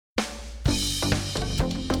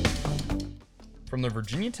From the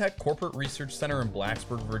Virginia Tech Corporate Research Center in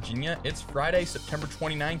Blacksburg, Virginia, it's Friday, September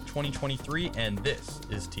 29th, 2023, and this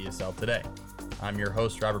is TSL Today. I'm your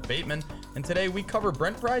host, Robert Bateman, and today we cover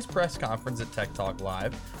Brent Pry's press conference at Tech Talk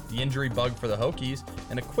Live, the injury bug for the Hokies,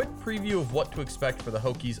 and a quick preview of what to expect for the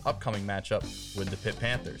Hokies' upcoming matchup with the Pitt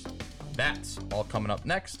Panthers. That's all coming up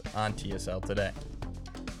next on TSL Today.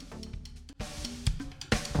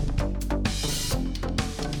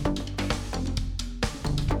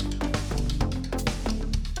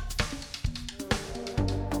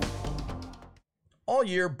 All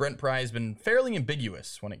year, Brent Pry has been fairly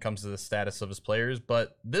ambiguous when it comes to the status of his players,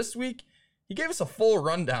 but this week, he gave us a full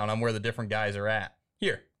rundown on where the different guys are at.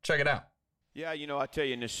 Here, check it out. Yeah, I tell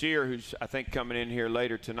you, Nasir, who's I think coming in here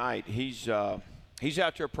later tonight, he's out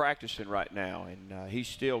there practicing right now, and he's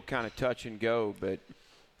still kind of touch and go, but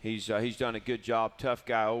he's done a good job. Tough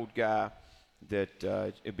guy, old guy. That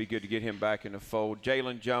it'd be good to get him back in the fold.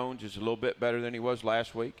 Jalen Jones is a little bit better than he was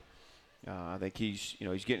last week. I think he's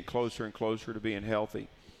getting closer and closer to being healthy.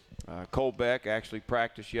 Cole Beck actually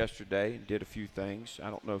practiced yesterday and did a few things.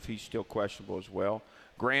 I don't know if he's still questionable as well.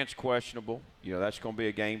 Grant's questionable. That's going to be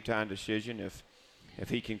a game time decision if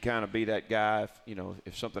he can kind of be that guy.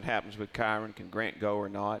 If something happens with Kyron, can Grant go or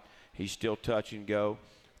not? He's still touch and go.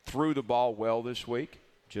 Threw the ball well this week.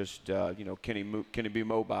 Just can he be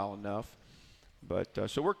mobile enough?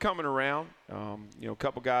 But so we're coming around. A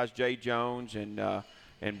couple guys, Jay Jones and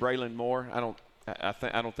Braylon Moore, I don't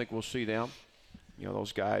think we'll see them.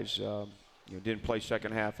 Those guys didn't play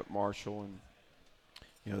second half at Marshall,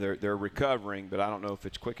 and they're recovering, but I don't know if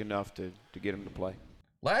it's quick enough to get them to play.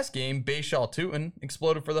 Last game, Bayshaw Tootin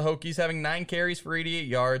exploded for the Hokies, having 9 carries for 88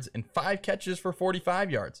 yards and 5 catches for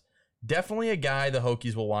 45 yards. Definitely a guy the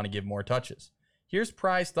Hokies will want to give more touches. Here's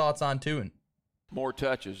Pry's thoughts on Tootin. More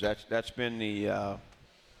touches. That's been the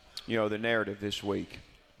the narrative this week.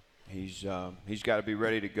 He's got to be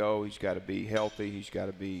ready to go. He's got to be healthy. He's got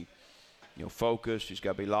to be, focused. He's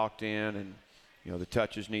got to be locked in, and the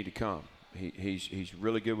touches need to come. He's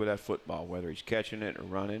really good with that football, whether he's catching it or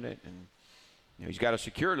running it, and he's got to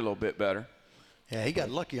secure it a little bit better. Yeah, he got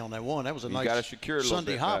lucky on that one. That was a nice got to secure it a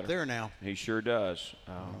Sunday little bit hop better. There now. He sure does,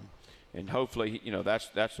 and hopefully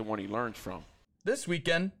that's the one he learns from. This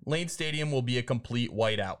weekend, Lane Stadium will be a complete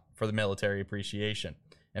whiteout for the military appreciation.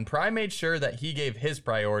 And Pry made sure that he gave his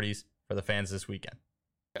priorities for the fans this weekend.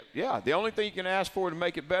 Yeah, the only thing you can ask for to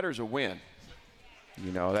make it better is a win.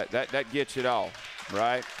 That gets it all,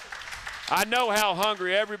 right? I know how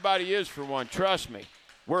hungry everybody is for one. Trust me,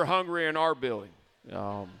 we're hungry in our building.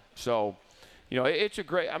 It's a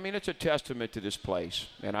testament to this place,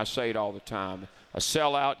 and I say it all the time. A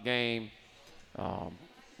sellout game.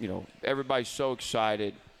 Everybody's so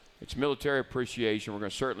excited. It's military appreciation. We're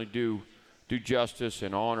going to certainly do justice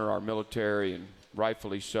and honor our military, and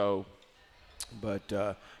rightfully so. But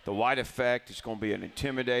the White Effect is going to be an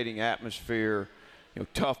intimidating atmosphere,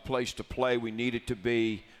 tough place to play. We need it to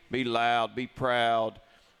be loud, be proud.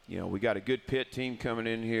 We got a good Pitt team coming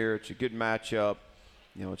in here. It's a good matchup.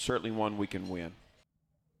 It's certainly one we can win.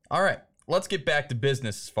 All right, let's get back to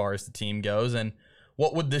business as far as the team goes. And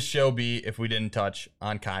what would this show be if we didn't touch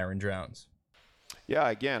on Kyron Jones? Yeah,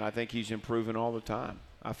 again, I think he's improving all the time.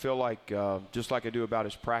 I feel like, just like I do about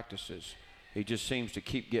his practices, he just seems to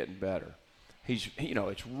keep getting better.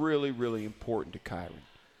 It's really, really important to Kyron.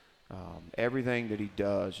 Everything that he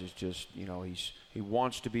does is just, he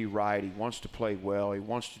wants to be right. He wants to play well. He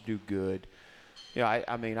wants to do good. For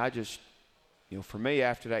me,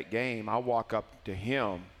 after that game, I walk up to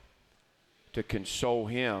him to console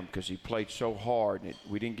him because he played so hard and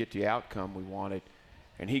we didn't get the outcome we wanted.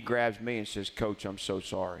 And he grabs me and says, "Coach, I'm so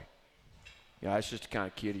sorry." That's just the kind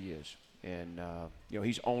of kid he is. And,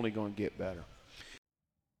 he's only going to get better.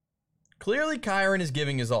 Clearly, Kyron is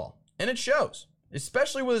giving his all, and it shows,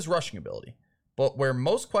 especially with his rushing ability. But where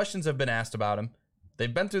most questions have been asked about him,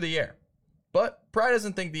 they've been through the air. But Pry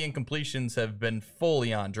doesn't think the incompletions have been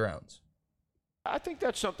fully on drones. I think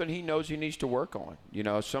that's something he knows he needs to work on.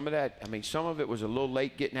 Some of that, some of it was a little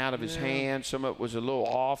late getting out of his hands. Some of it was a little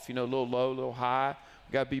off, a little low, a little high.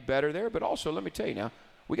 We got to be better there. But also, let me tell you now,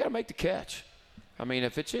 we got to make the catch.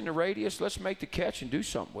 If it's in the radius, let's make the catch and do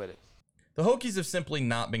something with it. The Hokies have simply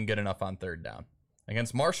not been good enough on third down.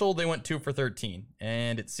 Against Marshall, they went 2 for 13,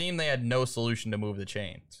 and it seemed they had no solution to move the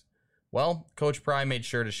chains. Well, Coach Pry made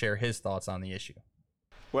sure to share his thoughts on the issue.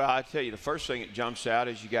 Well, I tell you, the first thing that jumps out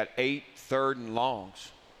is you got 8 third and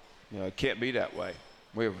longs. It can't be that way.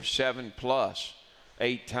 We were 7+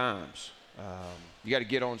 8 times. You got to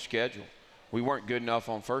get on schedule. We weren't good enough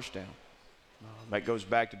on first down. That goes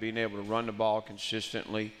back to being able to run the ball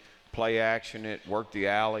consistently, play action it, work the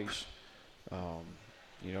alleys.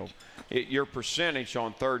 Your percentage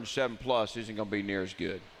on 3rd and 7+ isn't going to be near as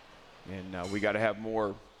good. And we got to have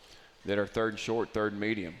more that are 3rd and short, 3rd and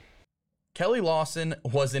medium. Kelly Lawson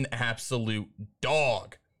was an absolute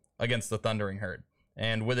dog against the Thundering Herd.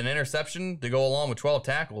 And with an interception to go along with 12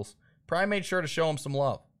 tackles, Pry made sure to show him some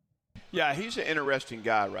love. Yeah, he's an interesting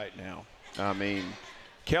guy right now. I mean,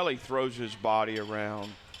 Kelly throws his body around.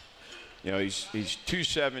 He's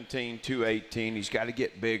 217, 218. He's got to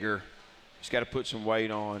get bigger. He's got to put some weight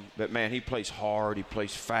on. But, man, he plays hard. He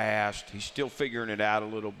plays fast. He's still figuring it out a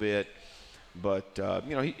little bit. But,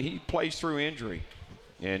 he plays through injury.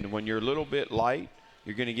 And when you're a little bit light,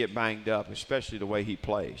 you're going to get banged up, especially the way he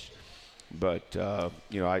plays. But,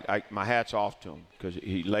 my hat's off to him because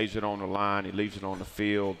he lays it on the line. He leaves it on the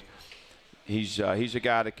field. He's a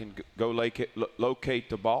guy that can go locate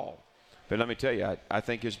the ball. But let me tell you, I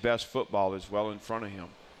think his best football is well in front of him.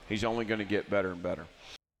 He's only going to get better and better.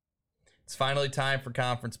 It's finally time for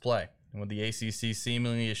conference play. And with the ACC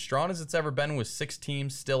seemingly as strong as it's ever been with 6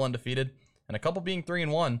 teams still undefeated and a couple being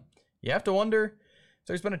 3-1, you have to wonder if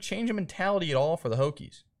there's been a change in mentality at all for the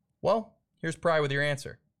Hokies. Well, here's Pry with your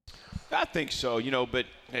answer. I think so, but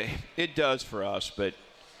it does for us. But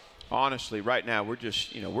honestly, right now we're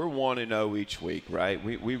just, we're 1-0 each week, right?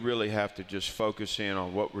 We really have to just focus in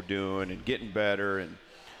on what we're doing and getting better and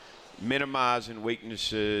minimizing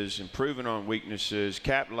weaknesses, improving on weaknesses,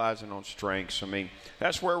 capitalizing on strengths. I mean,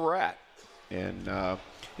 that's where we're at. And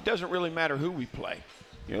it doesn't really matter who we play.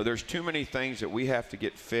 There's too many things that we have to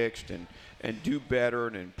get fixed and do better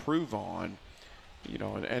and improve on.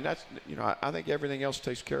 And that's, I think everything else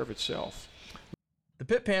takes care of itself. The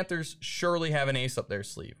Pitt Panthers surely have an ace up their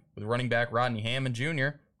sleeve, with running back Rodney Hammond Jr.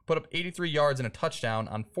 put up 83 yards and a touchdown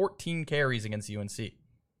on 14 carries against UNC.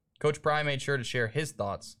 Coach Pry made sure to share his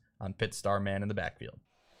thoughts on Pitt's star man in the backfield.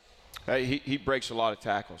 He breaks a lot of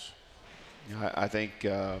tackles. I think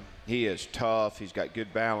he is tough. He's got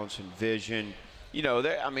good balance and vision.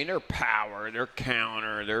 Their power, their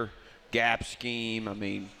counter, their gap scheme. I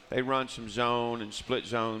mean, they run some zone and split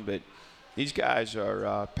zone, but these guys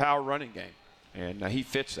are power running game, and he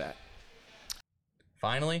fits that.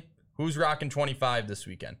 Finally, who's rocking 25 this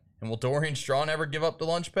weekend? And will Dorian Strong ever give up the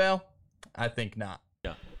lunch pail? I think not.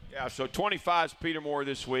 Yeah, so 25 is Peter Moore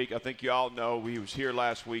this week. I think you all know he was here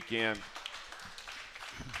last weekend.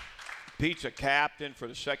 Pete's a captain for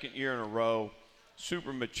the 2nd year in a row.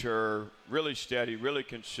 Super mature, really steady, really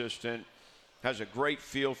consistent. Has a great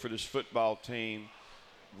feel for this football team.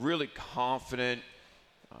 Really confident.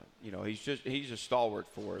 He's a stalwart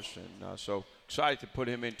for us, and so excited to put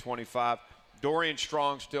him in 25. Dorian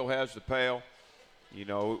Strong still has the pail.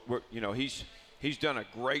 He's done a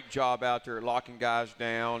great job out there locking guys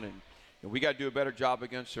down, and we got to do a better job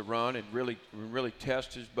against the run and really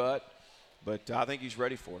test his butt. But I think he's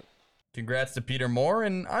ready for it. Congrats to Peter Moore,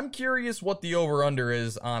 and I'm curious what the over-under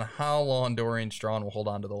is on how long Dorian Strong will hold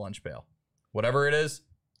on to the lunch pail. Whatever it is,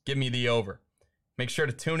 give me the over. Make sure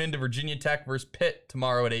to tune in to Virginia Tech versus Pitt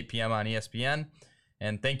tomorrow at 8 p.m. on ESPN.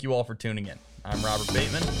 And thank you all for tuning in. I'm Robert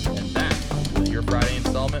Bateman, and that was your Friday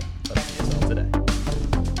installment of TSL Today.